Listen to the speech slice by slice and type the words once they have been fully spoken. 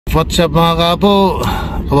What's up mga kapo?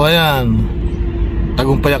 Kabayan,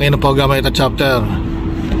 tagumpay Aquino program ito chapter.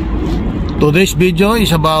 Today's video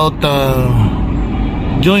is about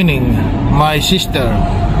joining my sister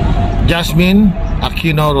Jasmin,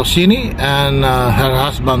 Aquino Rossini, and her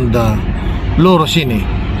husband Rossini.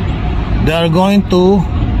 They are going to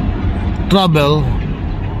travel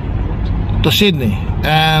to Sydney,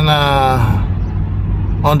 and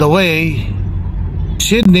on the way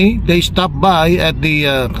Sydney, they stop by at the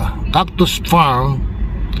cactus farm,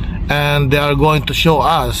 and they are going to show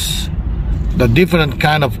us the different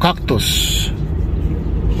kind of cactus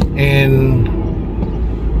in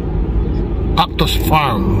cactus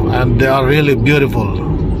farm, and they are really beautiful.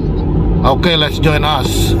 Okay, let's join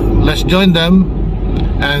us. Let's join them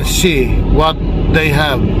and see what they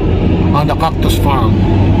have on the cactus farm.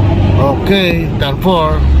 Okay, done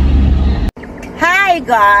for. Hi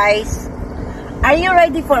guys! Are you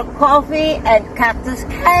ready for coffee and cactus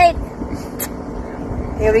cake?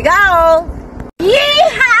 Here we go!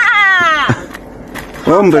 Yeehaw!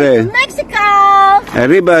 Hombre! Mexico!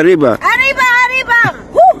 Arriba, arriba! Arriba, arriba!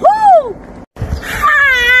 Woohoo!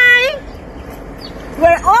 Hi!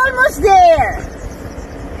 We're almost there!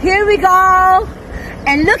 Here we go!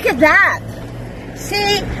 And look at that!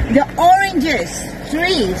 See the oranges,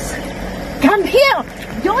 trees! Come here!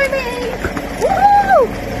 Join me! Woohoo!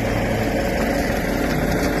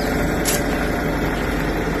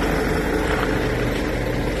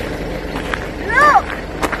 Look!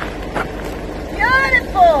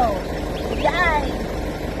 Beautiful! Yay!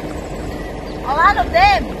 A lot of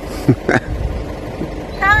them!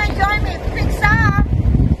 Come and join me, fix up!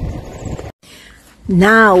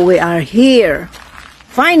 Now we are here,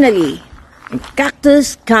 finally, in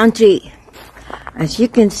Cactus Country. As you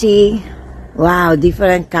can see, wow,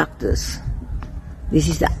 different cactus. This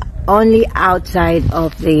is the only outside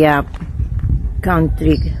of the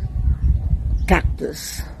country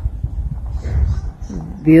cactus.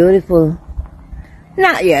 Beautiful.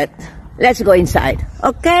 Not yet. Let's go inside.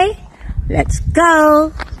 Okay? Let's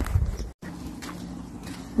go.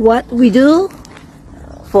 What we do?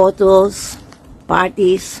 Photos,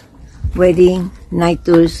 parties, wedding, night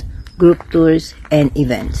tours, group tours, and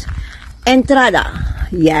events. Entrada.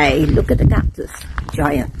 Yay. Look at the cactus.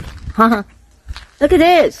 Giant. Look at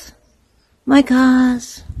this. My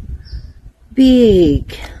gosh.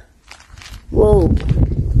 Big. Whoa.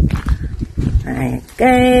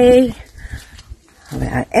 Okay, we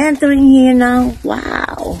are entering here now.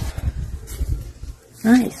 Wow,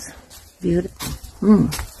 nice, beautiful.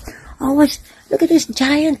 Always look at this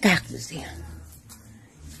giant cactus here.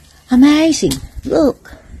 Amazing.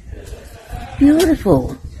 Look,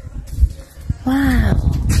 beautiful. Wow,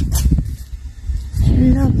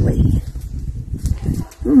 lovely.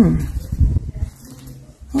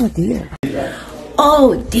 Oh dear.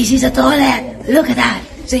 Oh, this is a toilet. Look at that,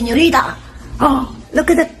 señorita. Oh,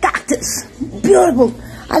 look at the cactus. Beautiful.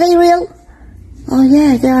 Are they real? Oh,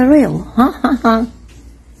 yeah, they are real.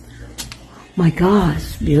 My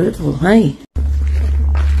gosh, beautiful, hey?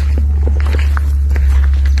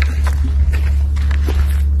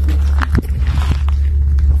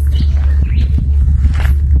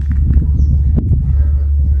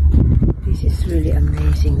 This is really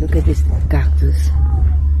amazing. Look at this cactus.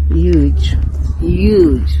 Huge,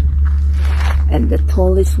 huge. And the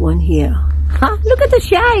tallest one here. Look at the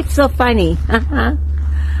shape, so funny.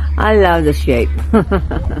 I love the shape.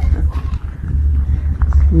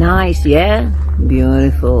 Nice, yeah?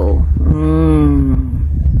 Beautiful.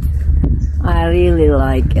 I really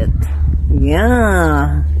like it.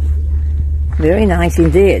 Yeah. Very nice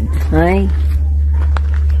indeed, right?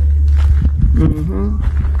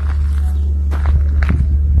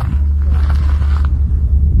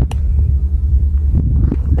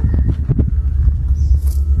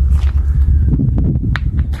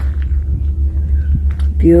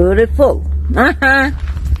 Beautiful.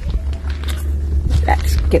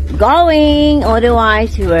 Let's keep going,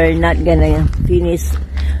 otherwise we're not gonna finish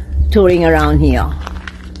touring around here.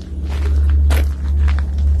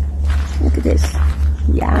 Look at this.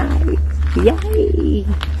 Yay! Yay!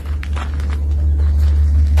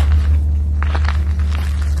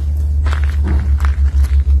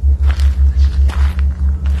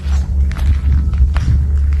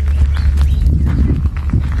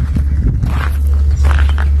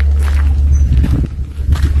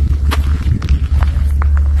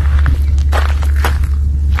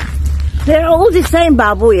 They're all the same,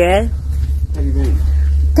 Babu, yeah? What do you mean?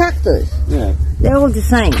 Cactus. Yeah. They're all the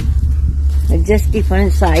same. They're just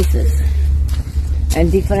different sizes and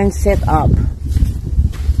different setup.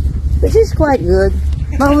 Which is quite good.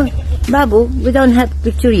 Babu, we don't have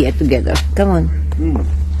picture yet together. Come on.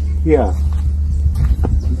 Here.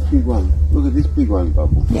 This big one. Look at this big one,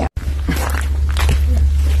 Bubble. Yeah.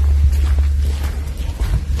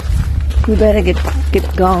 We better keep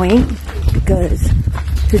going because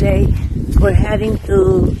today we're heading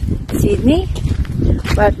to Sydney,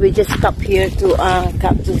 but we just stopped here to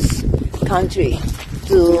Cactus Country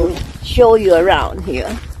to show you around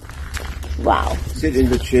here. Wow. Sit in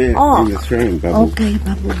the chair in the throne, Bubble. Okay,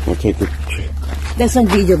 Babu. I'll take the chair. That's on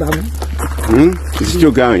video, Babu. It's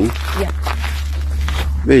still going? Yeah.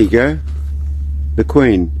 There you go. The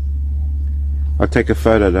Queen. I'll take a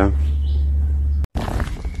photo though.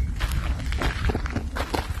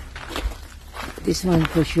 This one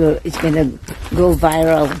for sure is gonna go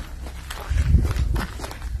viral.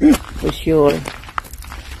 For sure.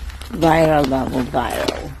 Viral, Babu,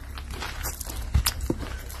 viral.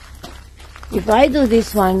 If I do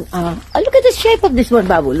this one, look at the shape of this one,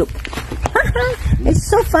 Babu, look. It's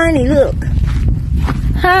so funny, look.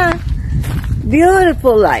 Huh?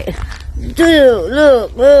 Beautiful light.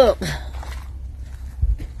 Look.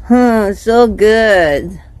 So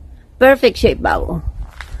good. Perfect shape, Babu.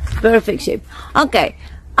 Perfect shape. Okay.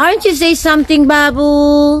 Aren't you say something,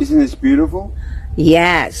 Babu? Isn't this beautiful?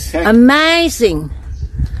 Yes. Amazing.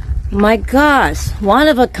 My gosh. One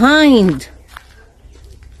of a kind.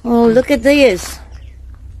 Oh, look at this.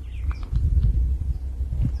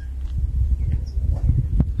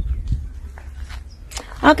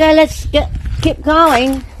 Okay, let's keep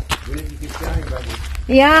going.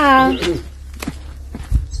 Yeah.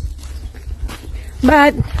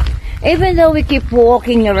 But even though we keep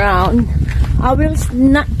walking around, I will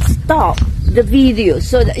not stop the video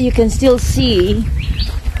so that you can still see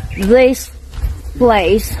this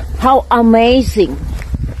place, how amazing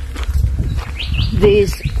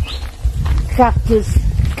this Cactus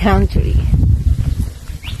Country.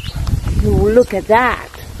 Look at that.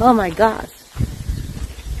 Oh my gosh.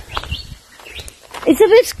 It's a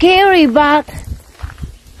bit scary, but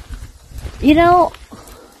you know,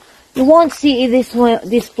 you won't see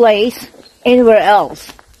this place anywhere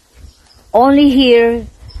else. Only here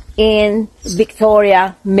in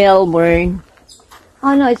Victoria, Melbourne.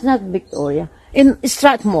 Oh no, it's not Victoria. In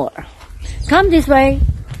Strathmore. Come this way.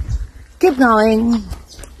 Keep going.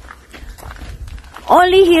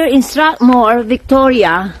 Only here in Strathmore,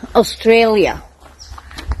 Victoria, Australia.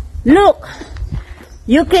 Look,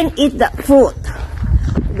 you can eat that fruit.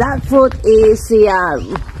 That fruit is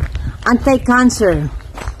anti-cancer.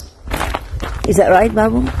 Is that right,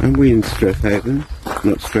 Babu? Are we in Strathaven,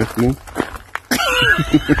 not Strathmore?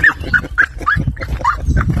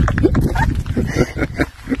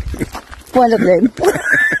 One of them.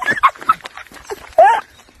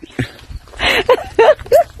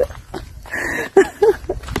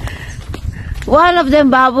 One of them,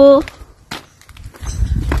 Babu.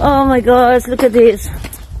 Oh my gosh, look at this.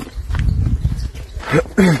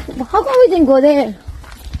 How come we didn't go there?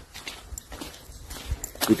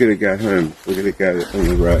 We're going to go home. We're going to go on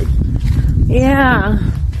the road. Yeah.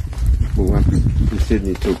 We'll up in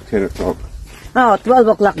Sydney till 10 o'clock. Oh, 12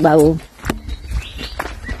 o'clock, Babu.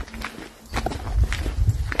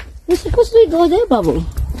 We're supposed to go there, Babu.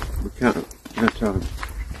 We can't. No time.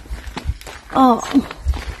 Oh.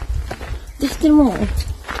 There's still more.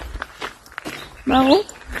 Babu?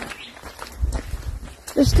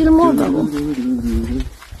 There's still more, Babu.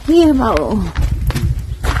 Here, Babu.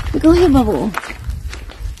 We go here, Babu.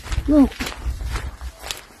 Look.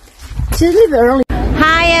 Should leave early.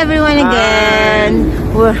 Hi, everyone again.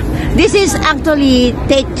 This is actually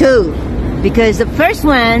take 2 because the first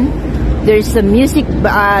one there's some music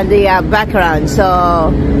the background,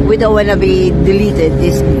 so we don't want to be deleted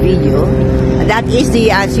this video. That is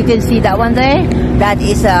the, as you can see that one there, that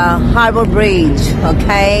is a harbor bridge,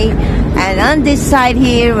 okay? And on this side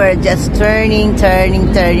here we're just turning.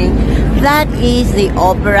 That is the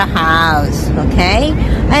opera house, okay?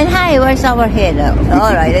 And hi, where's our head?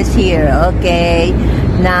 All right, it's here. Okay,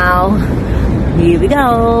 now here we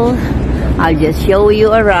go. I'll just show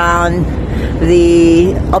you around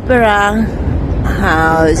the opera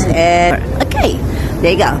house. And okay,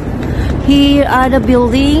 there you go. Here are the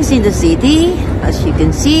buildings in the city, as you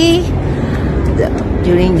can see.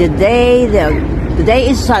 During the day, today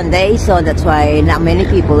is Sunday, so that's why not many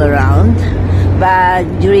people around. But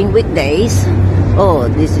during weekdays, oh,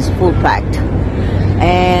 this is full packed.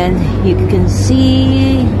 And you can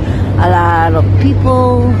see a lot of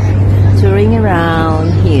people touring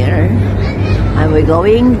around here. And we're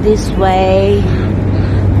going this way.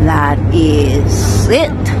 That is it.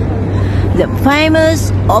 The famous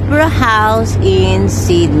opera house in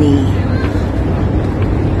Sydney.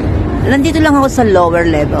 Nandito lang ako sa lower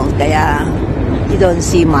level, kaya you don't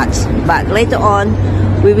see much. But later on,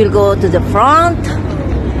 we will go to the front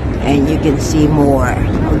and you can see more.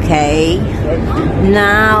 Okay,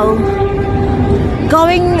 now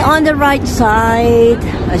going on the right side,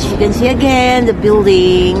 as you can see again, the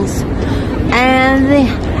buildings, and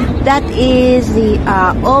that is the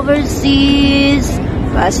overseas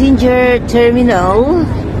passenger terminal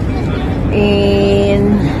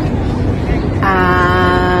in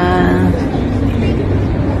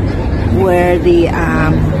where the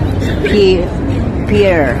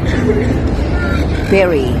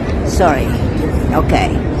ferry, sorry.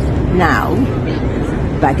 Okay, now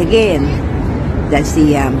back again. That's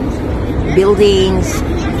the buildings,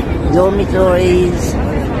 dormitories,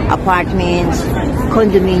 apartments,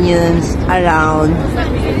 condominiums around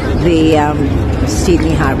the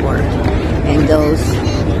Sydney Harbor, and those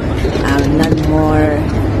not more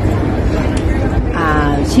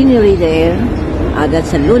scenery there.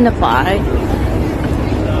 That's a Luna Park,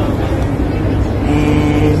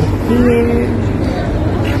 and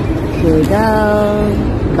here down,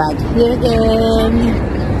 but here again.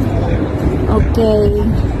 Okay,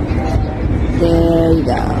 there you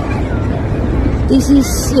go. This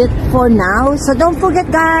is it for now. So don't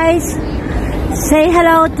forget, guys, say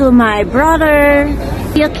hello to my brother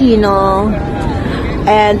Aquino,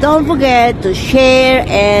 and don't forget to share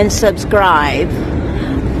and subscribe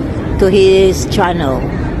to his channel.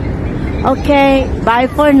 Okay, bye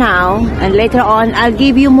for now, and later on I'll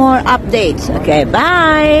give you more updates. Okay,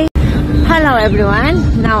 bye. Hello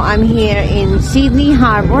everyone, now I'm here in Sydney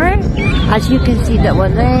Harbor. As you can see, that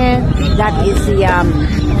one there, that is the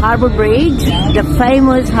Harbor Bridge, the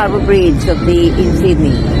famous Harbor Bridge in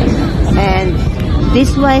Sydney. And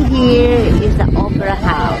this way here is the Opera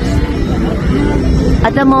House.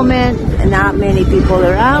 At the moment, not many people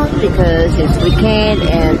around because it's weekend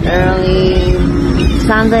and early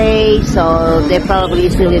Sunday, so they're probably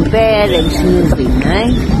still in bed and snoozing,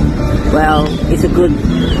 right? Well, it's a good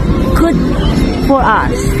for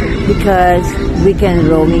us because we can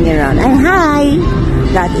roaming around. And hi,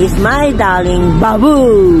 that is my darling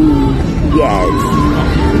Babu. Yes,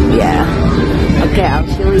 yeah. Okay, I'll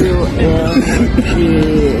show you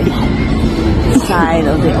the side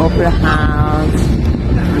of the Opera House.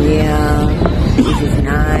 Yeah, this is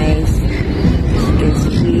nice. You can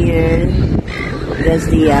see here, there's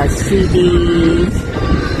the CDs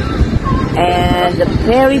and the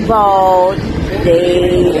ferry boat.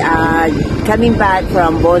 They are coming back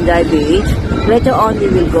from Bondi Beach. Later on we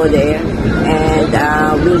will go there and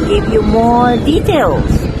we'll give you more details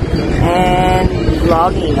and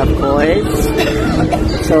vlogging, of course.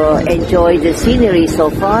 So enjoy the scenery so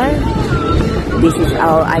far. This is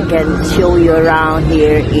how I can show you around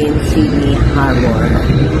here in Sydney Harbor.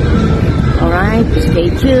 Alright, stay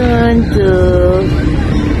tuned to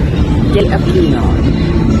Aquino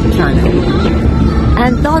channel.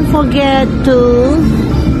 And don't forget to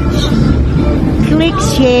click,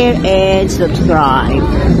 share, and subscribe.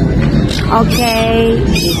 Okay,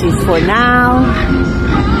 this is for now.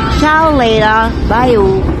 Ciao later. Bye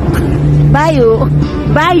you. Bye you.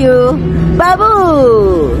 Bye you.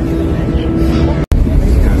 Babu.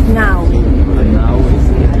 Now,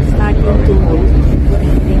 starting to move.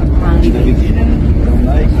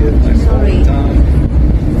 Sorry.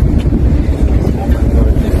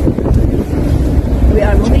 We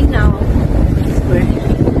are moving now. We're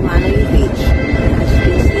Manali Beach. As you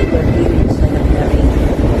can see, we're here inside the ferry.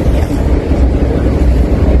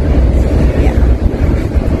 Yeah.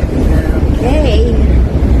 Okay.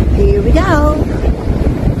 Here we go.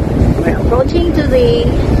 We're approaching to the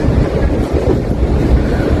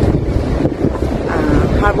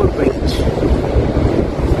Harbor Bridge.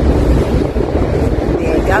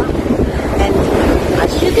 There you go. And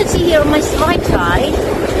as you can see here on my right side,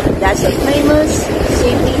 that's a famous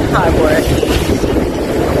Sydney Harbor.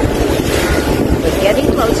 We're getting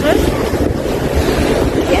closer.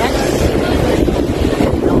 Yes.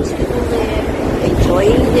 Those people there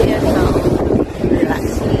enjoying their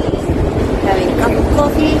relaxing, having a cup of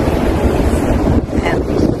coffee, and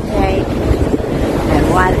cake, and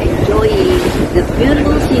while enjoying the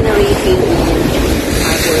beautiful scenery in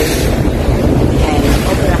Harbor and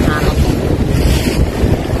Opera House.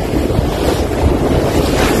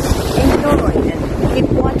 Keep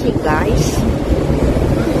watching, guys.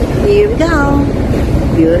 Here we go.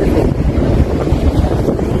 Beautiful.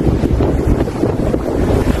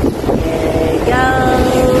 There we go.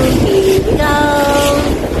 Here we go.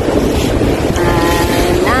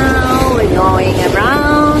 And now we're going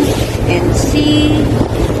around and see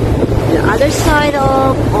the other side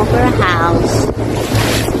of Opera House.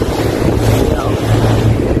 There we go.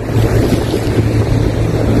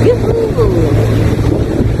 Yoo-hoo!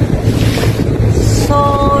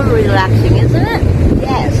 relaxing, isn't it?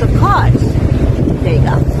 Yes, of course. There you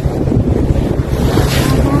go.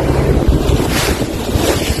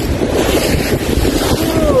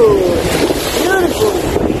 Ooh, beautiful.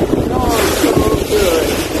 Oh, so good.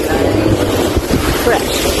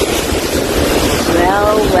 Fresh.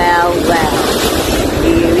 Well, well, well.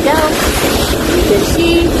 Here we go. You can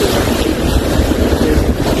see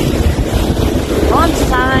on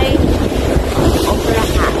side of Opera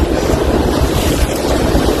House.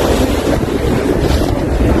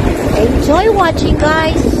 Enjoy watching,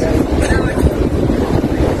 guys.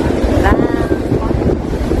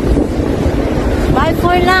 Bye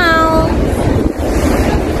for now.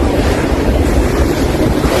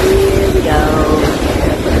 Here we go.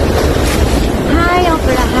 Hi,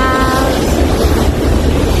 Opera House.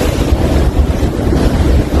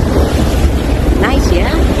 Nice,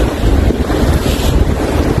 yeah?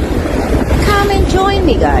 Come and join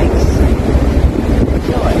me, guys.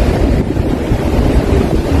 Enjoy.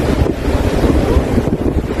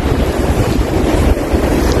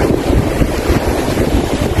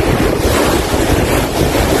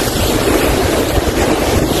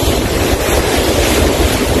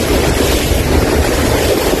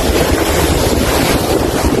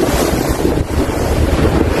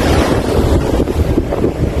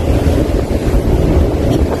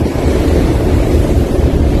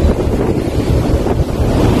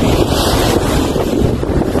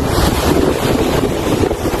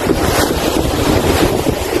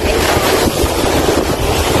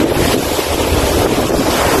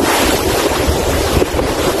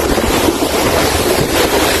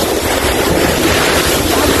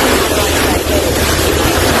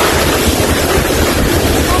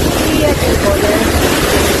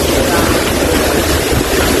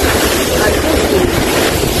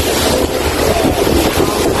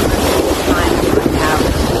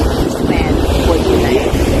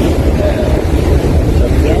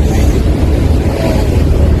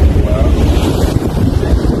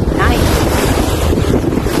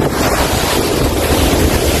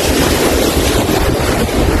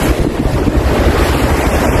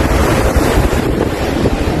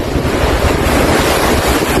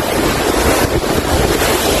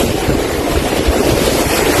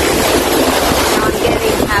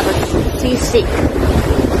 Seasick.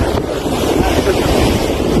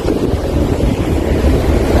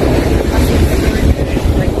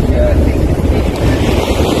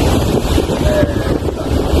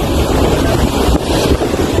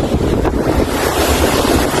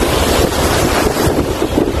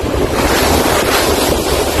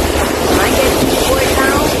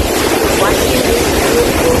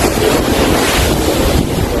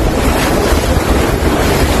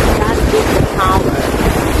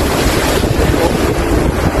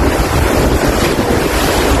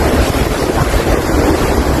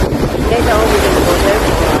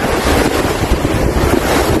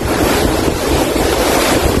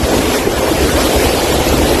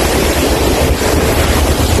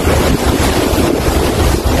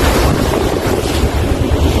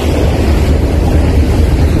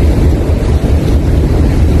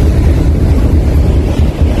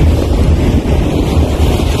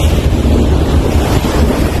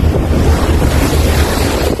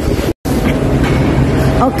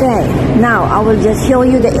 Okay, now I will just show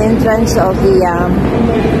you the entrance of the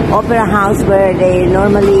Opera House where they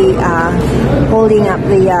normally holding up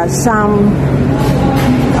the some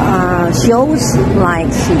shows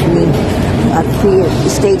like Sydney,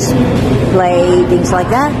 stage play, things like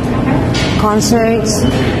that, concerts.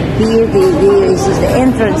 Here, this is the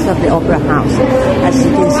entrance of the Opera House. As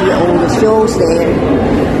you can see, all the shows there.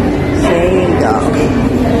 There you go.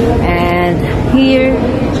 And here,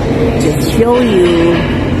 just show you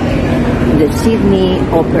the Sydney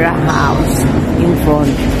Opera House in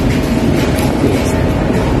front.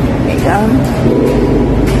 There you go.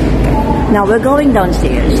 Now we're going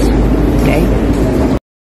downstairs. Okay.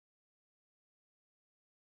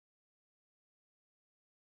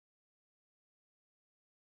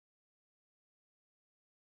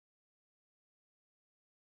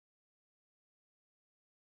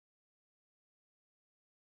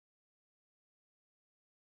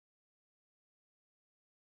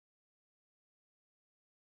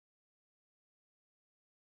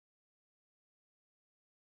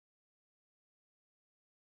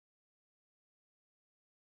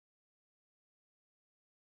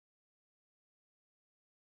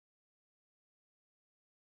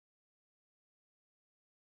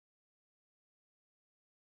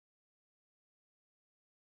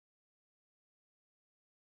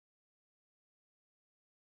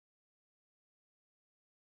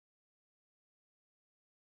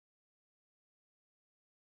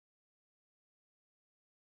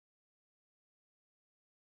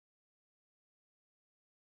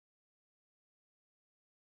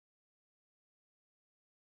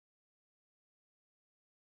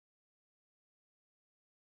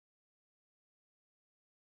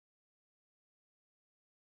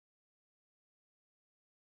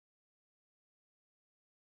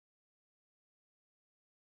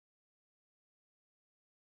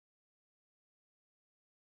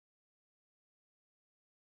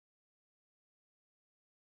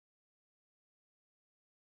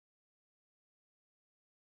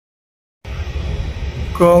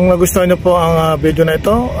 Kung nagustuhan nyo po ang video na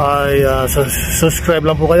ito ay subscribe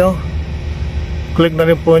lang po kayo. Click na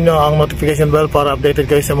rin po nyo ang notification bell para updated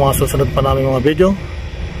kayo sa mga susunod pa namin mga video.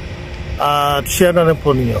 At share na rin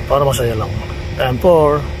po ninyo para masaya lang.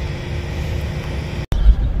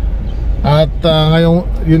 At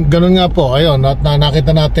ngayon, ganun nga po, ayun, at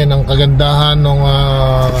nakita natin ang kagandahan ng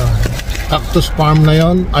cactus farm na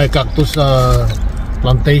yon, ay cactus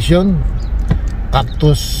plantation,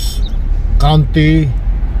 cactus county.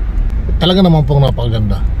 Talaga naman pong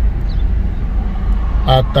napakaganda.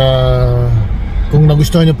 At kung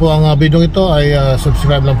nagustuhan nyo po ang video ito ay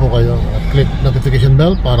subscribe lang po kayo at click notification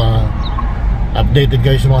bell para updated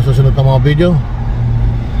kayo sa mga susunod na mga video.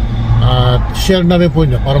 At share na rin po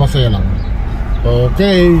nyo para masaya lang.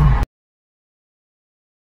 Okay.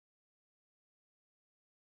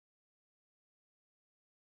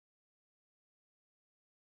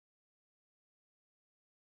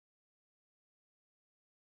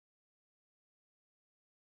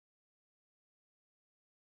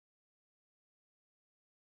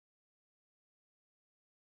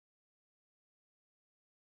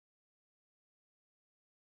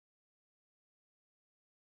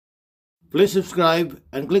 Please subscribe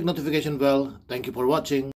and click notification bell. Thank you for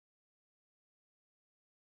watching.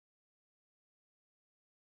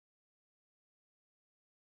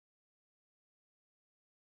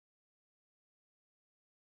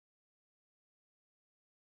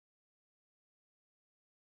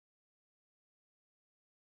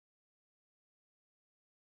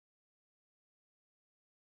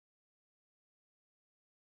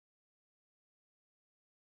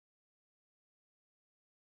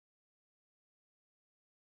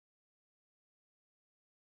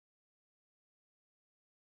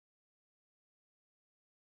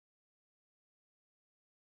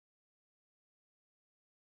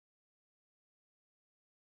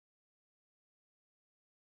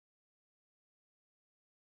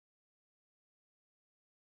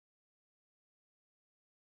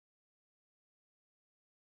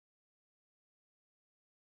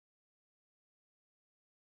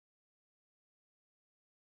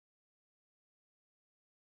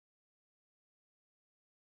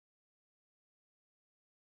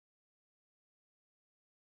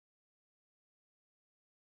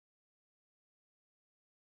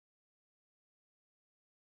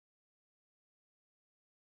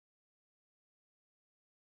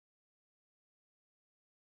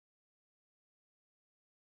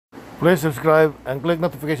 Please subscribe and click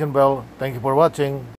notification bell. Thank you for watching.